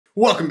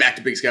Welcome back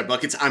to Big Sky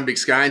Buckets. I'm Big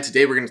Sky, and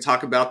today we're going to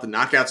talk about the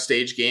knockout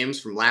stage games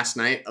from last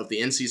night of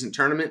the in-season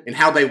tournament and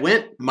how they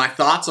went. My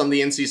thoughts on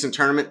the in-season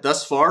tournament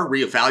thus far,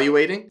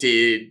 reevaluating.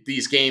 Did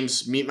these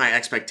games meet my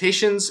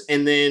expectations?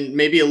 And then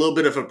maybe a little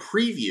bit of a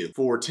preview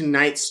for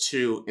tonight's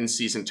two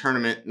in-season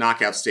tournament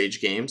knockout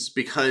stage games,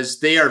 because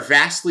they are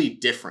vastly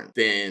different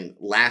than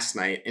last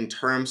night in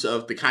terms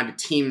of the kind of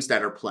teams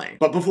that are playing.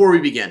 But before we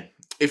begin,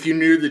 if you're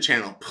new to the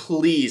channel,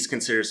 please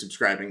consider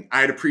subscribing.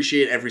 I'd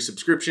appreciate every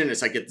subscription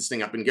as I get this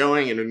thing up and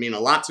going, and it would mean a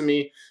lot to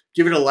me.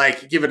 Give it a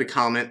like, give it a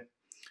comment.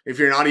 If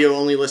you're an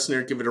audio-only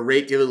listener, give it a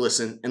rate, give it a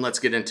listen, and let's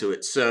get into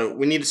it. So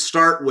we need to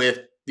start with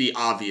the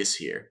obvious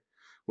here,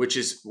 which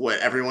is what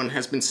everyone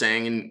has been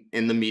saying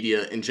in the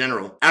media in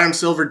general. Adam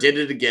Silver did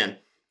it again.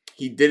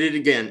 He did it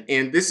again.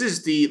 And this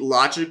is the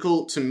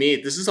logical, to me,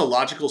 this is a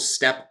logical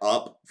step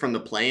up from the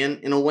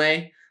play-in a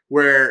way,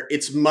 where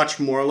it's much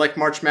more like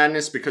March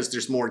Madness because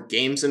there's more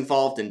games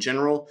involved in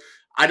general.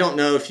 I don't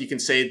know if you can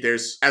say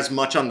there's as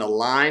much on the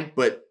line,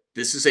 but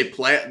this is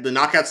the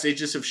knockout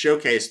stages have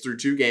showcased through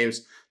two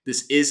games.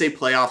 This is a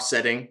playoff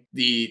setting.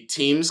 The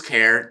teams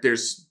care.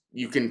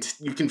 You can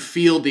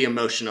feel the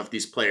emotion of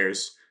these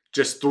players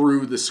just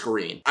through the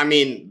screen. I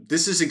mean,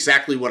 this is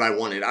exactly what I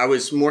wanted. I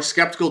was more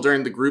skeptical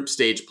during the group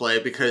stage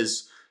play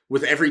because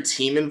with every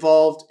team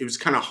involved, it was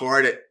kind of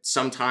hard at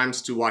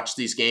sometimes to watch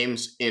these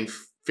games and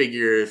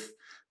figure if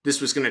this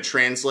was going to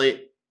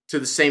translate to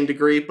the same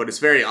degree, but it's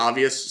very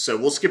obvious. So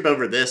we'll skip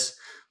over this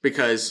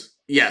because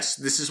yes,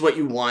 this is what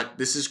you want.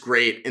 This is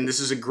great. And this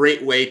is a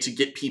great way to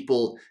get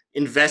people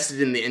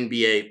invested in the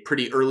NBA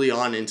pretty early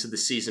on into the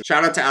season.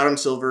 Shout out to Adam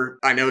Silver.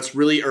 I know it's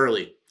really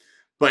early,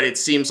 but it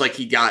seems like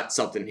he got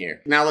something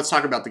here. Now let's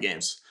talk about the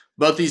games.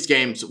 Both these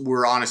games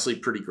were honestly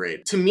pretty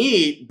great. To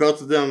me,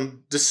 both of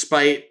them,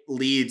 despite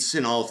leads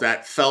and all of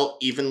that, felt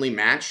evenly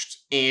matched.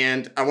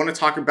 And I want to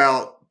talk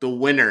about the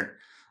winner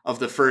of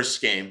the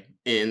first game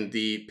in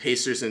the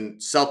Pacers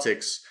and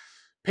Celtics.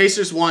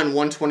 Pacers won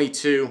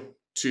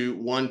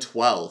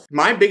 122-112.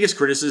 My biggest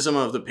criticism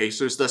of the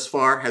Pacers thus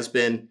far has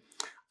been,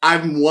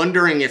 I'm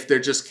wondering if they're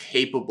just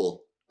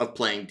capable of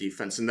playing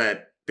defense and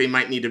that they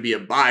might need to be a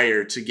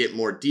buyer to get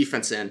more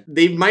defense in.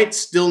 They might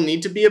still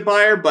need to be a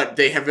buyer, but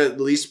they have at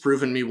least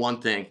proven me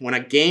one thing. When a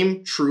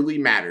game truly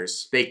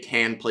matters, they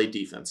can play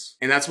defense.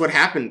 And that's what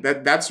happened.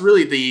 That's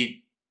really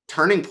the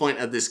turning point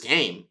of this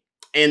game.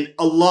 And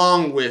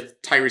along with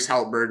Tyrese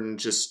Haliburton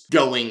just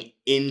going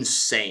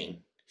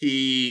insane.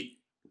 He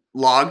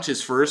logged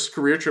his first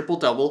career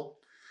triple-double,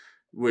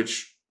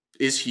 which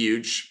is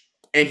huge.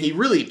 And he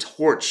really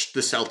torched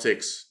the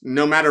Celtics,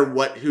 no matter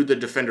who the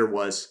defender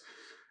was,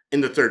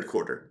 in the third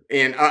quarter.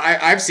 And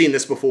I've seen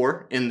this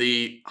before in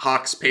the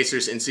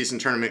Hawks-Pacers in-season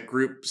tournament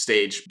group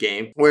stage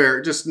game,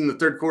 where just in the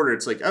third quarter,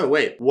 it's like, oh,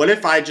 wait, what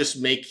if I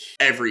just make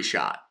every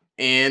shot?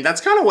 And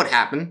that's kind of what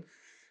happened.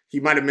 He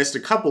might have missed a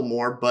couple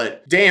more,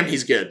 but damn,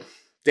 he's good.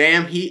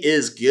 Damn, he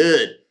is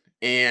good.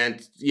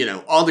 And, you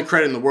know, all the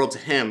credit in the world to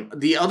him.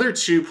 The other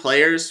two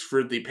players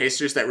for the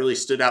Pacers that really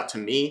stood out to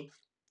me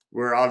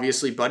were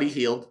obviously Buddy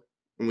Hield,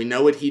 and we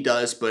know what he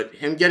does, but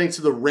him getting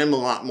to the rim a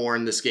lot more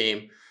in this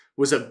game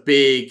was a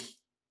big,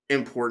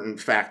 important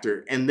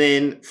factor. And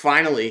then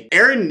finally,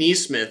 Aaron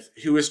Nesmith,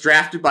 who was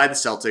drafted by the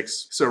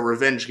Celtics, so a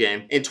revenge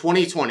game, in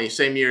 2020,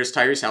 same year as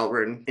Tyrese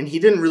Haliburton, and he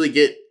didn't really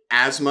get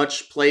as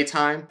much play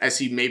time as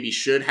he maybe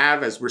should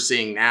have, as we're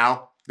seeing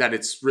now that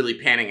it's really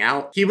panning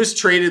out. He was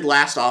traded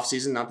last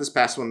offseason, not this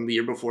past one, the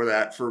year before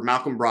that, for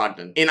Malcolm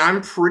Brogdon. And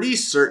I'm pretty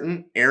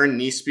certain Aaron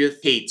Nesmith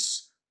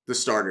hates the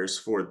starters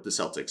for the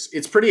Celtics.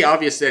 It's pretty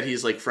obvious that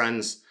he's like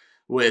friends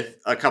with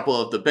a couple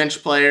of the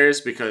bench players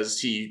because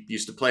he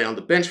used to play on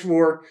the bench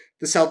for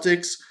the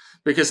Celtics.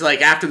 Because like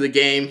after the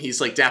game,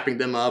 he's like dapping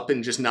them up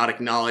and just not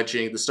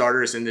acknowledging the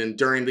starters. And then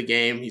during the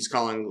game, he's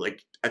calling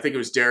like, I think it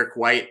was Derek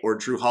White or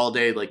Drew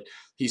Holiday, like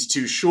he's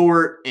too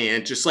short,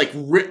 and just like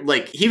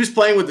he was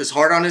playing with his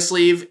heart on his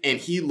sleeve, and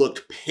he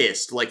looked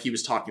pissed, like he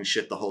was talking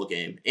shit the whole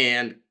game.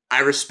 And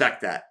I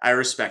respect that.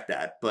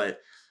 But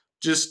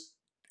just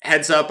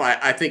heads up,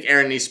 I think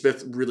Aaron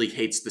Nesmith really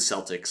hates the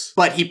Celtics,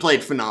 but he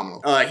played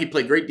phenomenal. He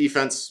played great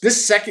defense. The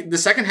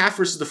second half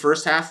versus the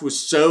first half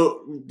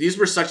these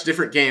were such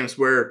different games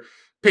where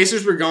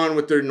Pacers were going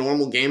with their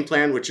normal game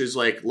plan, which is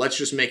like, let's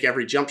just make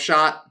every jump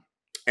shot.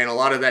 And a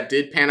lot of that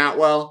did pan out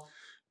well,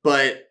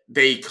 but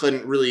they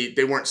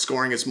weren't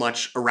scoring as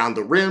much around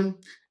the rim.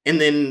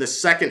 And then in the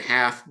second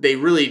half, they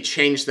really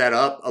changed that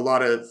up. A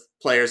lot of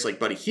players like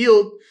Buddy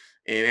Hield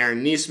and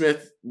Aaron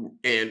Nesmith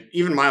and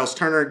even Miles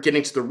Turner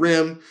getting to the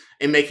rim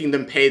and making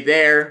them pay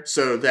there,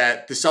 so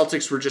that the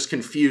Celtics were just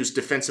confused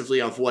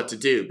defensively of what to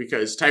do,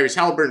 because Tyrese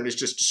Haliburton is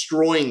just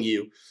destroying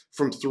you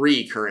from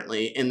three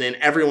currently, and then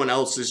everyone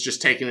else is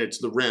just taking it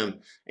to the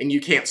rim, and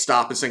you can't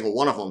stop a single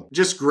one of them.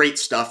 Just great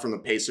stuff from the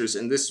Pacers,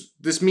 and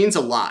this means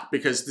a lot,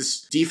 because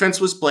this defense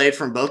was played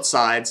from both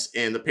sides,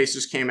 and the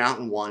Pacers came out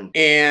and won.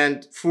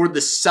 And for the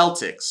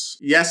Celtics,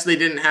 yes, they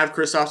didn't have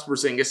Kristaps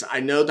Porzingis. I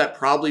know that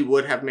probably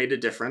would have made a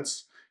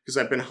difference, because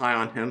I've been high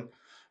on him.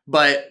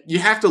 But you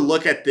have to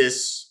look at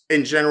this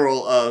in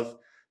general of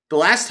The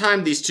last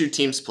time these two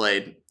teams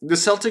played, the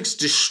Celtics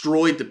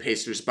destroyed the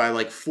Pacers by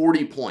like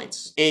 40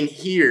 points. And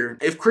here,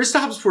 if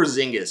Kristaps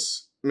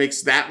Porzingis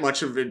makes that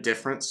much of a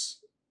difference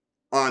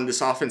on this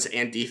offense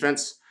and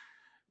defense,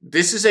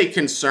 this is a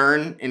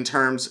concern in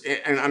terms,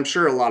 and I'm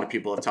sure a lot of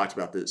people have talked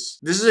about this.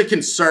 This is a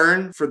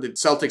concern for the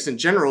Celtics in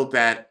general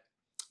that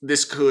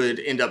this could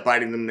end up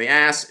biting them in the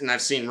ass. And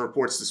I've seen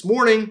reports this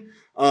morning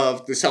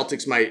of the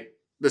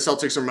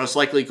Celtics are most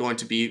likely going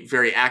to be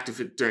very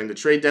active during the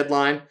trade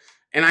deadline.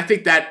 And I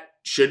think that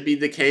should be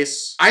the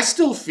case. I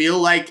still feel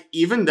like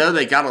even though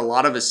they got a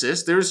lot of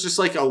assists, there's just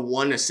like a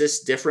 1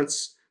 assist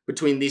difference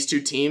between these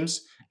two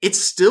teams. It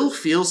still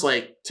feels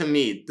like, to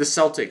me, the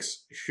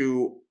Celtics,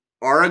 who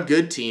are a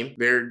good team,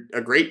 they're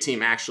a great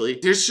team actually,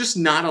 there's just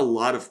not a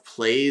lot of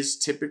plays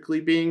typically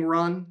being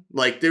run.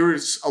 Like there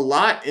was a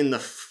lot in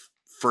the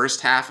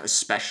first half,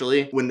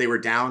 especially when they were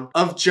down,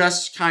 of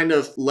just kind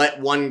of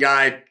let one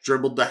guy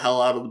dribble the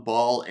hell out of the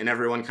ball and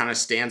everyone kind of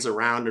stands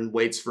around and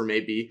waits for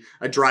maybe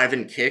a drive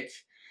and kick.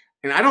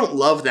 And I don't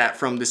love that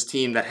from this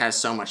team that has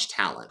so much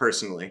talent,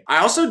 personally. I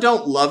also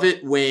don't love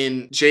it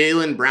when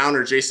Jaylen Brown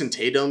or Jason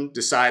Tatum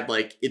decide,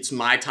 like, it's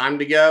my time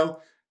to go.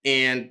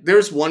 And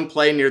there's one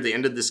play near the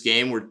end of this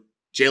game where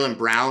Jaylen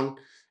Brown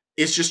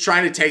is just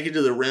trying to take it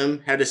to the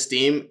rim, head of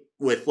steam,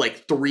 with,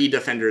 like, 3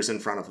 defenders in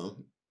front of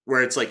him.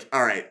 Where it's like,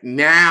 all right,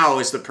 now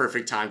is the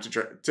perfect time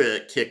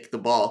to kick the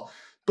ball.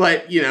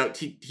 But, you know,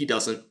 he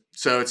doesn't.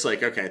 So it's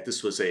like, okay,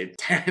 this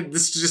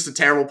is just a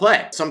terrible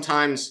play.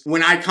 Sometimes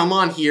when I come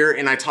on here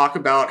and I talk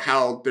about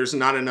how there's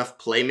not enough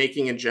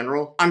playmaking in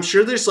general, I'm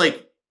sure there's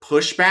like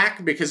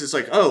pushback because it's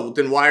like, oh,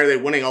 then why are they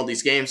winning all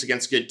these games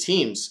against good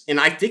teams? And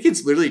I think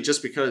it's literally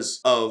just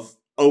because of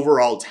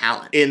overall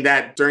talent, in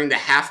that during the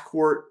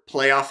half-court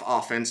playoff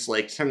offense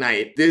like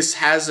tonight, this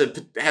has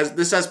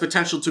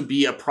potential to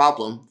be a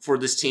problem for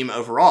this team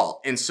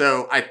overall. And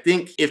so I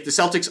think if the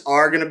Celtics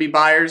are going to be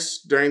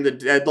buyers during the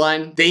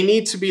deadline, they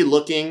need to be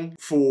looking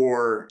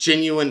for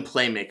genuine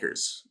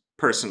playmakers.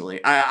 Personally,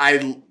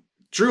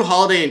 Drew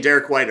Holiday and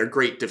Derek White are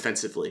great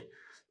defensively,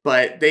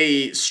 but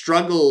they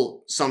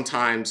struggle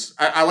sometimes.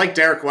 I like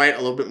Derek White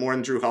a little bit more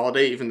than Drew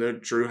Holiday, even though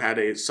Drew had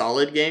a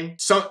solid game.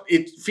 So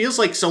it feels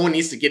like someone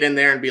needs to get in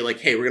there and be like,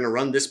 hey, we're going to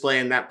run this play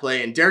and that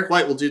play. And Derek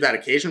White will do that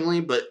occasionally,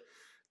 but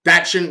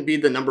that shouldn't be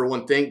the number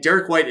one thing.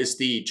 Derek White is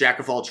the jack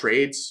of all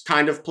trades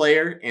kind of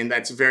player, and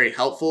that's very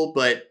helpful.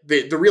 But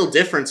the real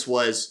difference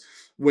was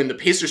when the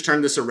Pacers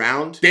turned this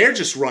around, they're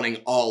just running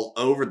all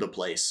over the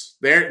place.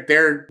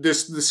 They're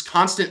this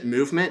constant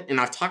movement, and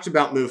I've talked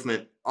about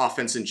movement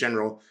offense in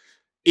general.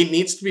 It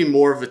needs to be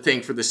more of a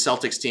thing for the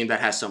Celtics team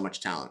that has so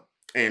much talent.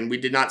 And we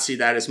did not see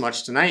that as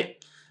much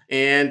tonight.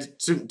 And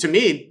to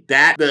me,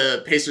 that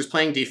the Pacers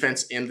playing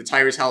defense and the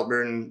Tyrese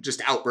Haliburton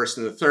just outburst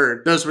in the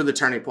third, those were the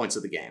turning points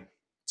of the game.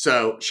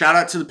 So shout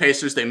out to the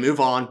Pacers. They move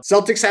on.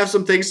 Celtics have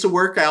some things to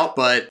work out,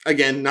 but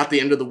again, not the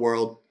end of the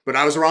world. But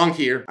I was wrong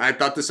here. I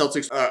thought the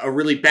Celtics a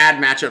really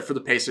bad matchup for the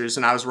Pacers,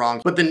 and I was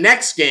wrong. But the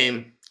next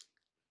game,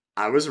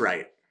 I was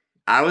right.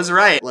 I was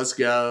right. Let's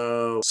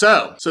go.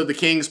 So the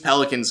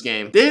Kings-Pelicans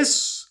game.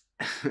 This,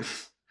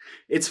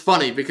 it's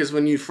funny because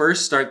when you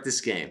first start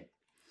this game,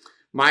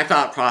 my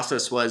thought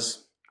process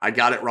was, I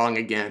got it wrong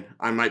again.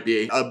 I might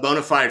be a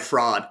bona fide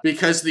fraud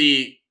because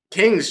the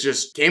Kings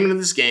just came into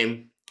this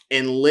game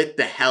and lit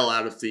the hell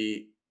out of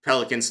the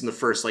Pelicans in the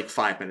first like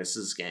 5 minutes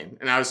of this game.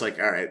 And I was like,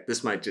 all right,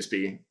 this might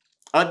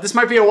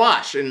be a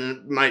wash, and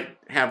it might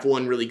have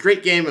one really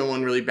great game and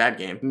one really bad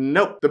game.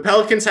 Nope. The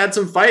Pelicans had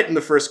some fight in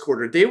the first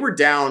quarter. They were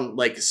down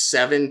like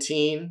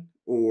 17,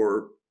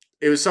 or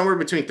it was somewhere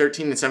between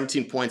 13 and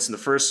 17 points in the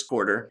first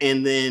quarter.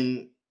 And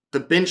then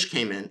the bench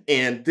came in,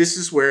 and this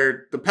is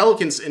where the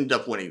Pelicans ended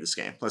up winning this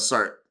game. Let's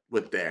start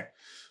with there.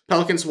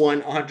 Pelicans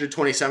won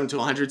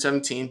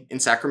 127-117 in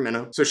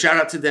Sacramento. So shout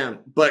out to them.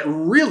 But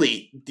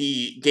really,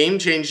 the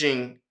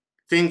game-changing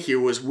thing here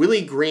was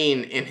Willie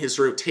Green and his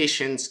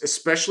rotations,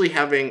 especially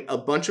having a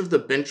bunch of the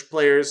bench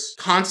players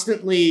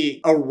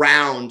constantly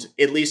around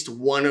at least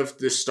one of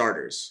the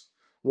starters.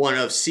 One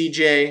of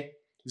CJ,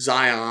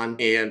 Zion,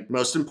 and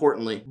most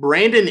importantly,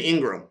 Brandon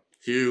Ingram,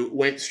 who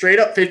went straight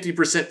up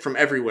 50% from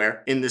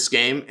everywhere in this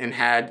game and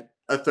had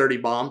a 30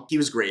 bomb. He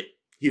was great.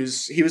 He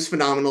was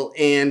phenomenal.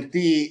 And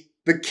the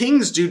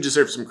Kings do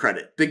deserve some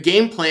credit. The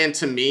game plan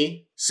to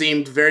me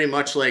seemed very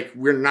much like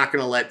we're not going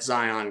to let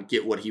Zion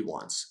get what he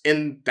wants.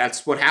 And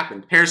that's what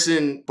happened.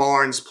 Harrison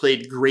Barnes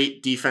played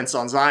great defense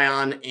on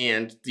Zion,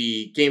 and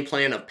the game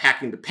plan of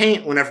packing the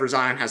paint whenever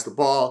Zion has the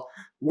ball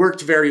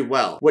worked very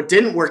well. What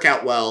didn't work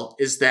out well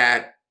is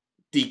that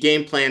the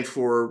game plan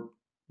for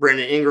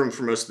Brandon Ingram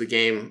for most of the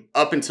game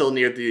up until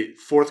near the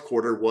fourth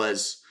quarter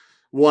was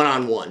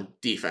one-on-one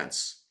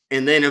defense.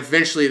 And then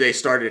eventually they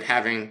started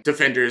having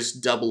defenders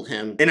double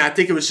him. And I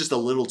think it was just a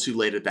little too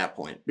late at that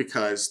point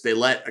because they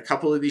let a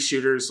couple of these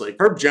shooters, like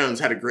Herb Jones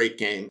had a great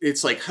game.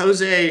 It's like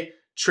Jose,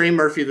 Trey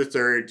Murphy III,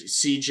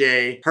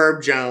 CJ,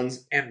 Herb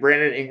Jones, and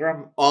Brandon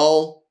Ingram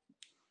all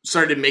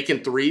started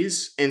making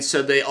threes. And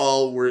so they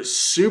all were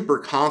super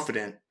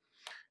confident.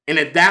 And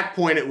at that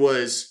point it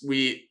was,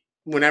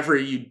 whenever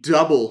you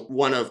double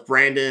one of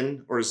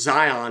Brandon or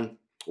Zion,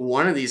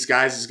 one of these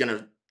guys is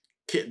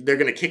they're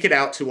going to kick it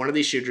out to one of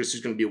these shooters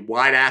who's going to be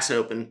wide ass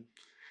open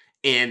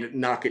and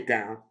knock it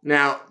down.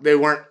 Now, they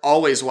weren't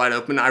always wide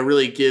open. I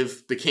really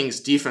give the Kings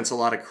defense a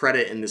lot of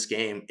credit in this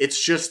game.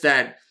 It's just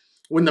that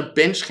when the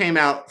bench came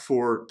out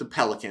for the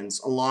Pelicans,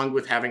 along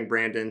with having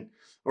Brandon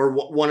or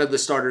one of the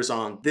starters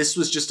on, this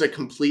was just a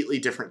completely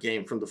different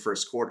game from the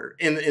first quarter.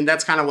 And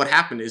that's kind of what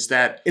happened, is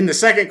that in the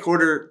second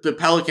quarter, the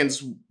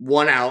Pelicans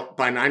won out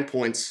by 9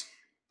 points.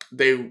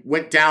 They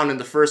went down in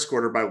the first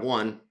quarter by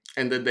 1,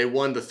 and then they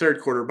won the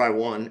third quarter by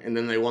 1, and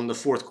then they won the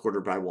fourth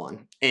quarter by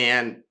 1.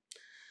 And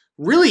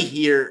really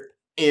here,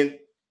 in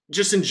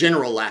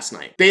general last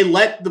night, they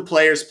let the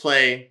players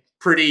play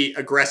pretty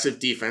aggressive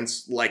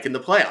defense like in the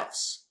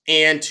playoffs.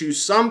 And to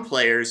some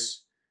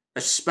players,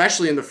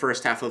 especially in the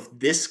first half of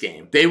this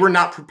game, they were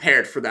not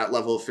prepared for that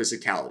level of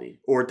physicality,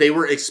 or they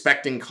were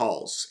expecting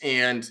calls.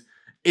 And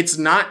it's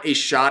not a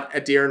shot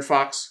at De'Aaron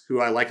Fox, who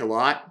I like a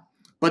lot,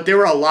 but there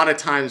were a lot of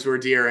times where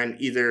De'Aaron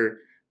either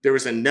there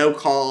was a no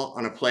call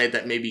on a play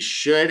that maybe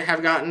should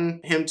have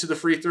gotten him to the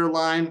free throw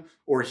line,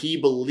 or he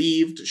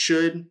believed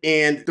should.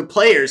 And the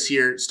players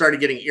here started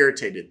getting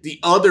irritated. The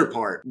other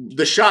part,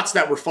 the shots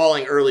that were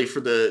falling early for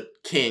the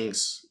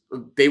Kings,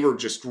 they were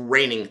just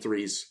raining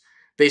threes.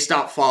 They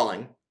stopped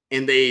falling,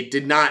 and they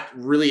did not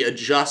really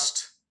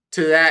adjust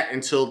to that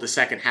until the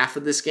second half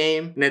of this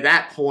game. And at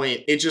that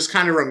point, it just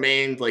kind of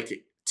remained like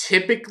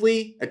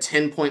typically a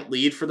 10-point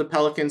lead for the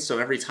Pelicans. So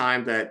every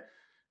time that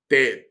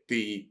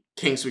the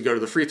Kings would go to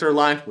the free throw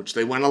line, which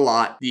they went a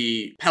lot,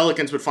 the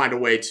Pelicans would find a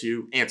way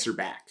to answer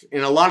back.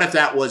 And a lot of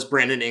that was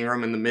Brandon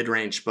Ingram in the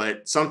mid-range,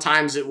 but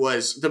sometimes it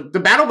was the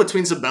battle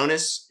between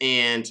Sabonis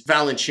and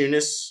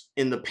Valanciunas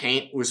in the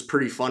paint was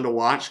pretty fun to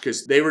watch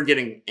because they were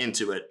getting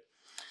into it.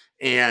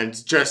 And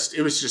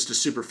it was just a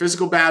super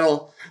physical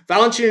battle.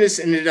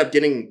 Valanciunas ended up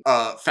getting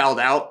fouled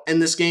out in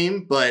this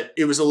game, but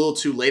it was a little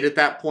too late at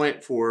that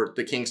point for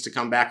the Kings to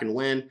come back and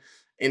win.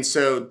 And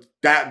so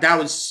that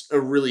was a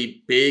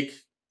really big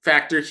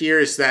factor here,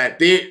 is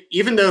that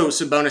even though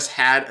Sabonis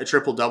had a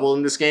triple-double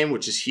in this game,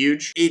 which is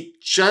huge,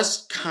 it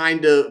just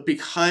kind of,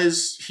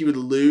 because he would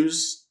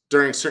lose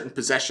during certain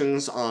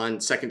possessions on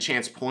second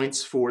chance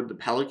points for the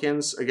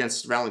Pelicans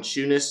against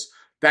Valanciunas,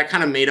 that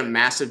kind of made a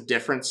massive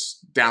difference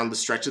down the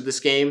stretch of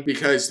this game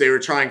because they were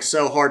trying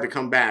so hard to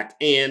come back.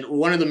 And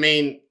one of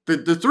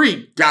the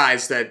three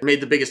guys that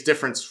made the biggest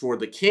difference for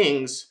the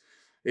Kings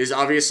is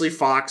obviously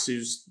Fox,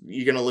 who's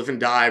you're going to live and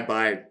die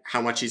by how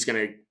much he's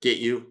going to get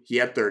you. He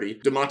had 30.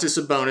 Domantas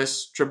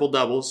Sabonis,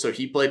 triple-double, so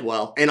he played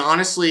well. And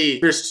honestly,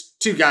 there's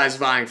two guys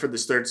vying for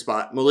this third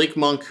spot. Malik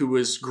Monk, who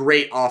was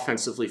great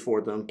offensively for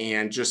them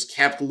and just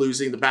kept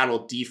losing the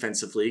battle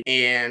defensively,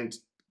 and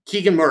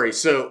Keegan Murray.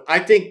 So I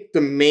think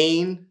the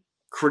main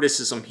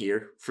criticism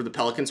here for the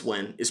Pelicans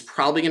win is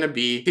probably going to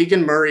be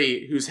Keegan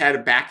Murray, who's had a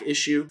back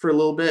issue for a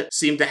little bit,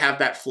 seemed to have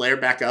that flare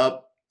back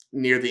up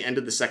near the end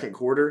of the second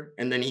quarter,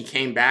 and then he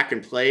came back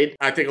and played.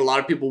 I think a lot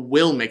of people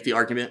will make the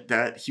argument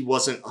that he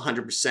wasn't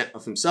 100%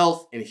 of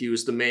himself, and he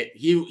was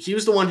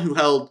the one who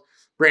held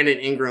Brandon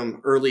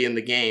Ingram early in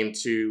the game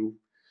to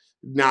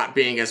not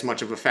being as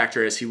much of a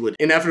factor as he would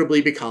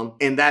inevitably become,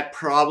 and that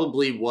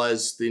probably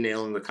was the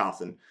nail in the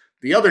coffin.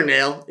 The other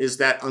nail is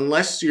that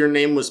unless your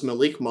name was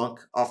Malik Monk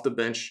off the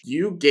bench,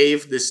 you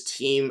gave this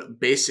team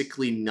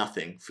basically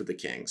nothing for the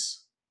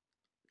Kings.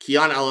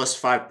 Keon Ellis,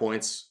 5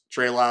 points.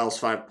 Trey Lyles,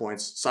 5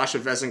 points. Sasha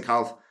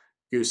Vezenkov,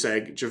 goose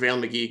egg.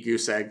 JaVale McGee,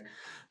 goose egg.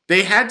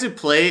 They had to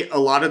play a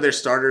lot of their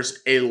starters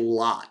a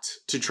lot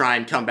to try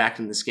and come back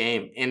in this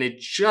game, and it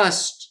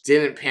just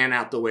didn't pan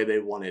out the way they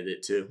wanted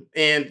it to.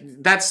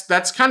 And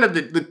that's kind of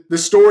the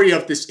story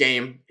of this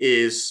game,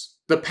 is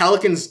the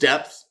Pelicans'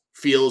 depth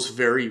feels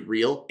very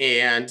real,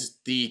 and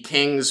the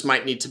Kings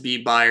might need to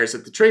be buyers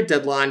at the trade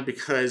deadline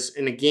because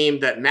in a game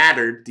that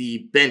mattered,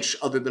 the bench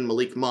other than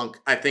Malik Monk,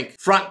 I think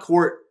front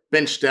court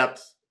bench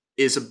depth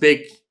is a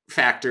big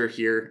factor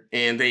here,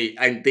 and they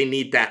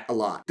need that a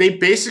lot. They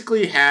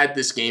basically had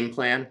this game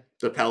plan,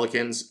 the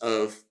Pelicans,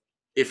 of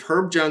if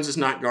Herb Jones is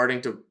not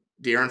guarding to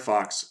De'Aaron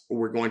Fox,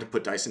 we're going to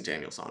put Dyson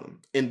Daniels on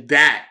him. And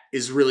that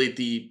is really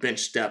the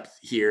bench depth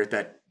here.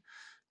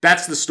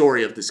 That's the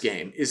story of this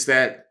game, is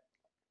that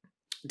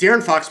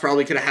De'Aaron Fox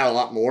probably could have had a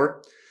lot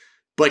more,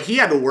 but he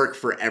had to work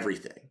for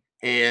everything.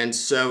 And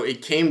so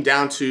it came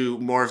down to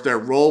more of their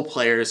role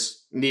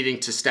players needing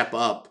to step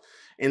up,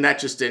 and that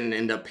just didn't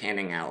end up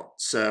panning out.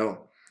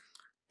 So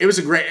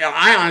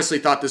I honestly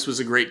thought this was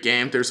a great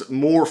game. There's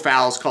more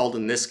fouls called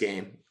in this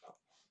game,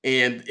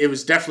 and it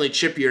was definitely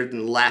chippier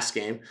than the last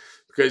game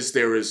because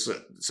there was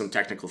some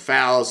technical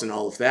fouls and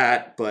all of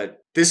that,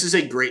 but this is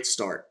a great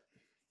start.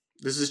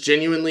 This is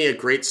genuinely a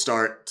great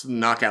start to the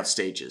knockout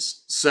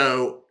stages.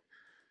 So,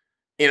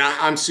 and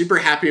I'm super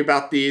happy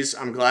about these.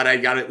 I'm glad I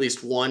got at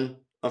least one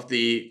of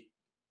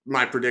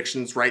my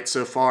predictions right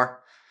so far.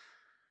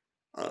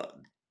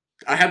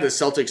 I had the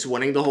Celtics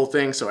winning the whole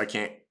thing, so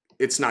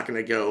it's not going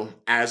to go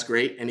as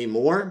great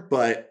anymore,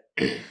 but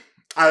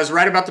I was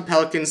right about the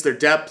Pelicans. Their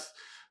depth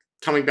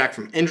coming back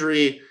from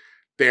injury,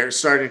 they're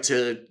starting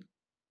to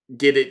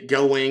get it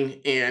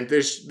going. And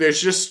there's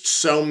just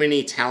so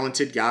many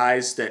talented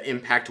guys that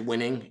impact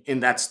winning,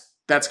 and that's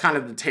kind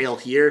of the tale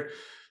here.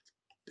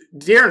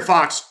 De'Aaron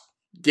Fox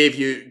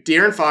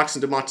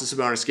and Domantas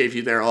Sabonis gave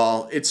you their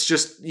all. It's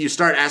just you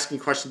start asking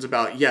questions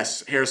about,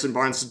 yes, Harrison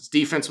Barnes'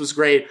 defense was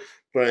great,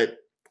 but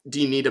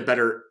do you need a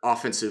better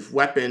offensive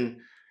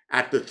weapon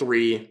at the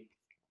three?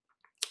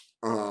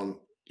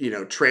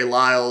 Trey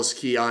Lyles,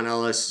 Keon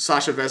Ellis,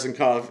 Sasha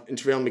Vezenkov, and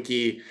JaVale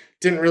McGee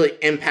didn't really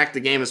impact the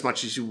game as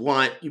much as you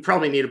want. You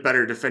probably need a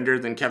better defender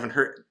than Kevin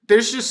Hurt.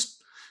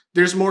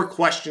 There's more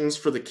questions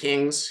for the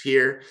Kings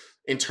here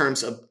in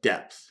terms of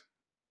depth.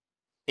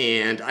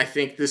 And I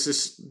think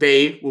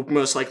they will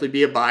most likely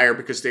be a buyer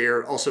because they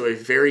are also a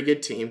very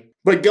good team.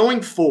 But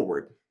going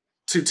forward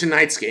to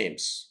tonight's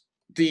games,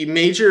 the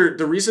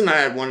reason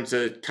I wanted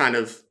to kind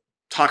of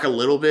talk a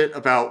little bit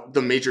about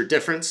the major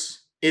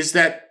difference is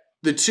that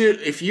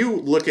if you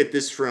look at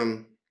this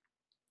from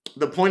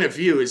the point of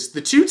view, is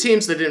the two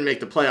teams that didn't make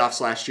the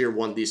playoffs last year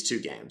won these two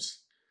games.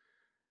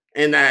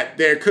 And that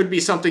there could be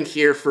something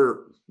here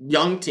for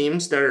young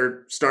teams that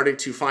are starting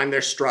to find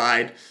their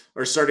stride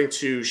or starting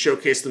to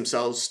showcase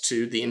themselves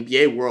to the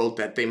NBA world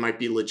that they might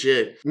be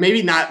legit.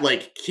 Maybe not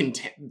like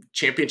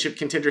championship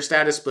contender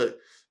status, but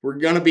we're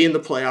going to be in the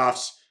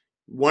playoffs.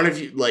 One of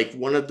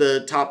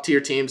the top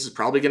tier teams is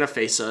probably going to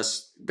face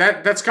us.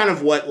 That's kind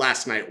of what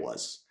last night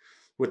was.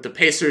 With the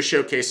Pacers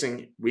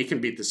showcasing, we can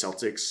beat the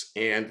Celtics,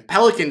 and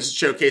Pelicans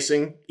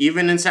showcasing,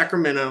 even in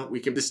Sacramento, we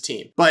can beat this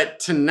team. But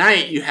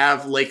tonight, you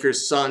have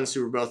Lakers, Suns,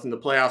 who were both in the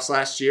playoffs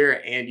last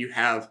year, and you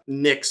have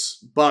Knicks,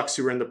 Bucks,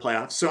 who were in the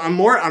playoffs. So I'm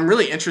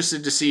really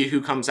interested to see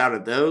who comes out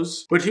of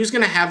those, but who's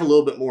going to have a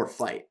little bit more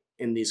fight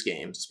in these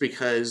games,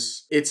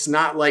 because it's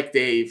not like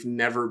they've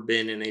never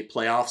been in a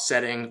playoff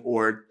setting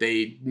or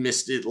they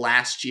missed it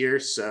last year.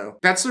 So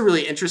that's a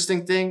really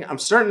interesting thing. I'm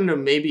starting to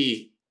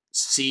maybe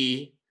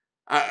see...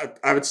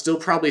 I would still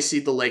probably see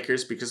the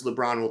Lakers because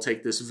LeBron will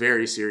take this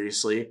very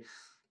seriously.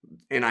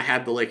 And I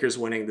had the Lakers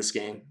winning this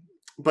game.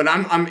 But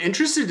I'm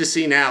interested to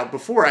see now.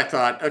 Before I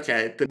thought,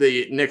 okay,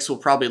 the Knicks will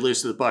probably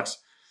lose to the Bucks.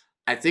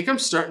 I think I'm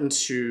starting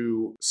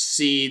to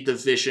see the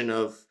vision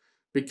of,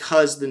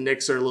 because the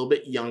Knicks are a little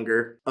bit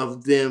younger,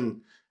 of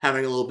them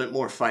having a little bit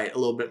more fight, a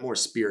little bit more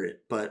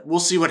spirit. But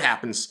we'll see what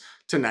happens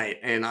tonight.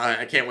 And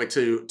I can't wait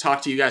to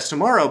talk to you guys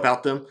tomorrow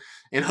about them.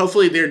 And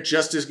hopefully they're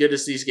just as good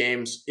as these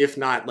games, if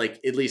not like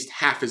at least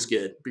half as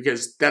good,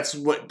 because that's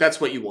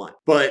what you want.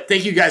 But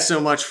thank you guys so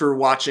much for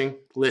watching,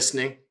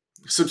 listening,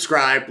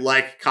 subscribe,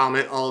 like,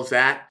 comment, all of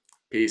that.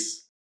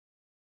 Peace.